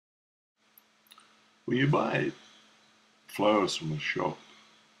When you buy flowers from a shop,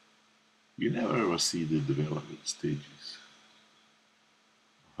 you never ever see the development stages,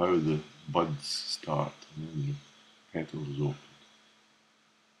 how the buds start and then the petals open.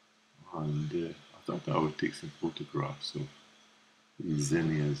 And I thought I would take some photographs of these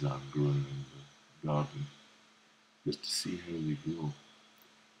zinnias I'm growing in the garden just to see how they grow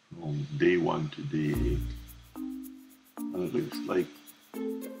from day 1 to day 8. And it looks like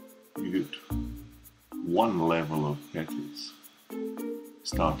you get one level of petals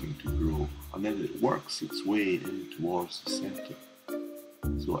starting to grow, and then it works its way in towards the center.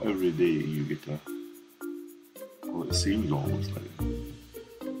 So every day you get well, it seems almost like you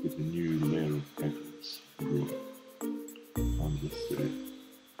get a new layer of petals growing, and with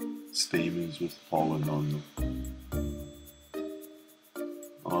stamens with pollen on them.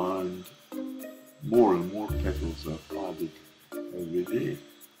 And more petals are added every day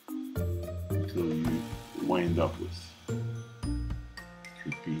until you wind up with,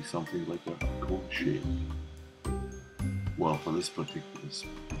 could be something like a cone shape. Well, for this particular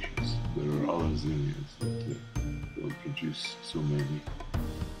species, there are other zinnias that don't produce so many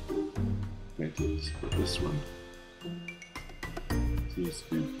petals, but this one seems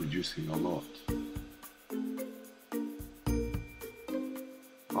to be producing a lot.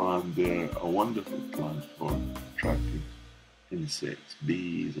 And they're a wonderful plant for attracting insects,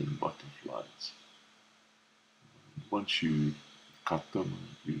 bees and butterflies. Once you cut them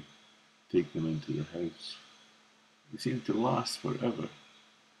and you take them into the house, they seem to last forever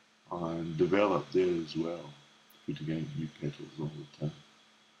and develop there as well, putting out new petals all the time.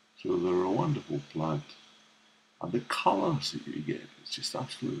 So they're a wonderful plant. And the colours that you get, it's just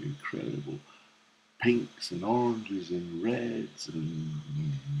absolutely incredible. Pinks and oranges and reds and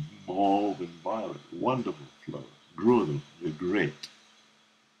mauve and violet. Wonderful flowers. Grow them, they're great.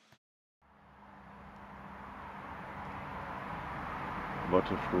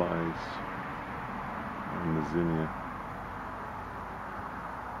 Butterflies and the zinnia.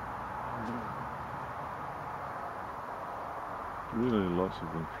 Really lots of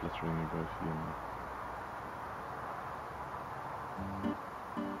them flittering about here now.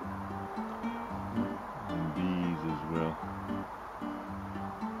 And bees as well.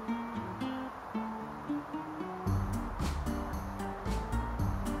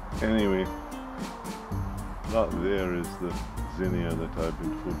 Anyway, that there is the zinnia that I've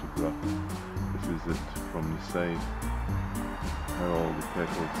been photographing. This is it from the side. How all the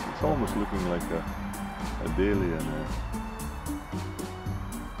petals, it's almost looking like a dahlia now.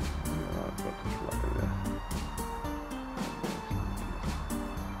 Butterfly there.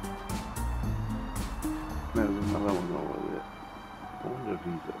 There's another one over there. I wonder if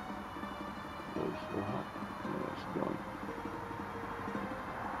he's up. Oh, so hot. Oh, it's gone.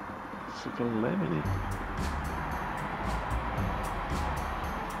 It's like a lemony.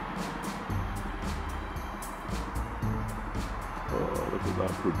 Oh, look at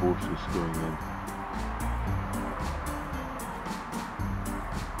that proboscis going in.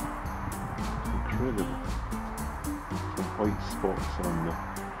 It's incredible. Some white spots on the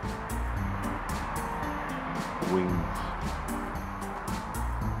wings.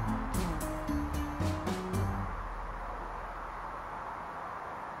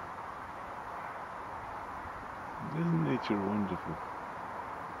 Isn't nature wonderful?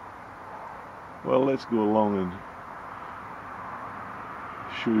 Well, let's go along and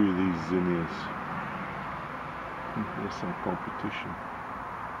show you these zinnias. There's some competition.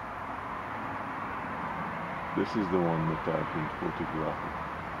 This is the one that I've been photographing.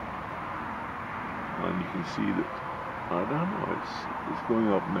 And you can see that, I don't know, it's going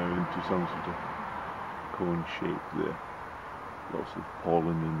up now into some sort of cone shape there. Lots of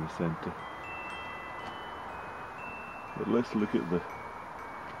pollen in the centre. But let's look at the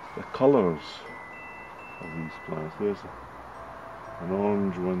colours of these plants. There's an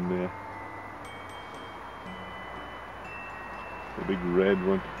orange one there. A big red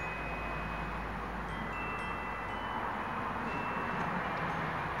one.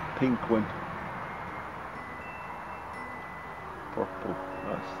 Pink one. Purple.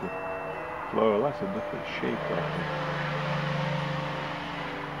 That's the flower. That's a different shape, I think.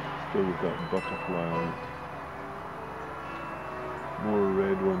 Still with that butterfly on it. More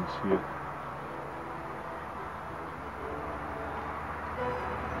red ones here.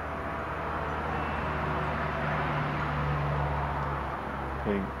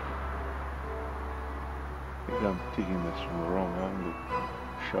 Pink. I think I'm taking this from the wrong angle.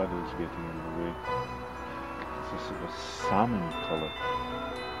 Shadow's getting in the way. It's a sort of salmon colour.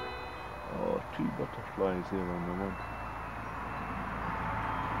 Oh, 2 butterflies there on the one.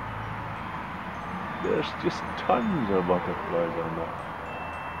 There's just tons of butterflies on that.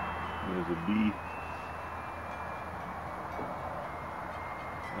 There's a bee.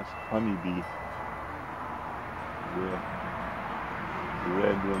 That's a honeybee. There. The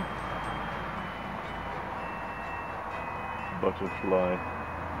red one. Butterfly.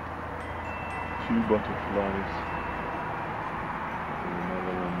 2 butterflies. There's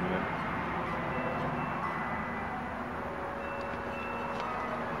another one there.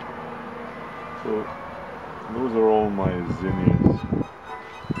 So those are all my zinnias.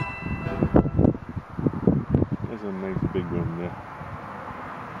 There's a nice big one there.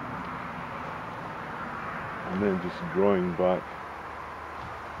 And then just drawing back.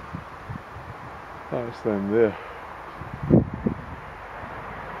 That's them there.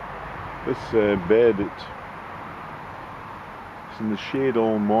 This bed, it's in the shade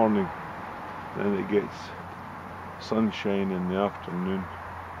all morning, then it gets sunshine in the afternoon,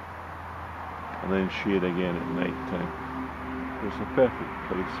 and then shade again at night time. It's a perfect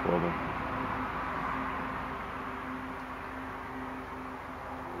place for them.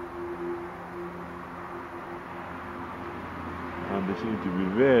 And they seem to be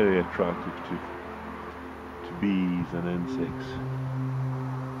very attractive to bees and insects.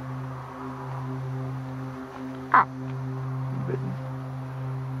 Bitten.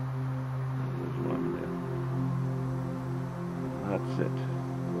 There's one there. That's it.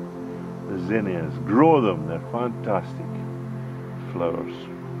 The zinnias. Grow them, they're fantastic flowers.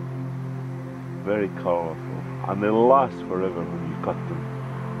 Very colourful. And they'll last forever when you cut them,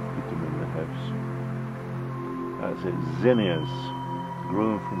 put them in the house. That's it. Zinnias. Grow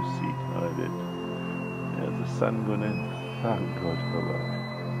them from seed. I did. There's the sun going in. Thank God for that.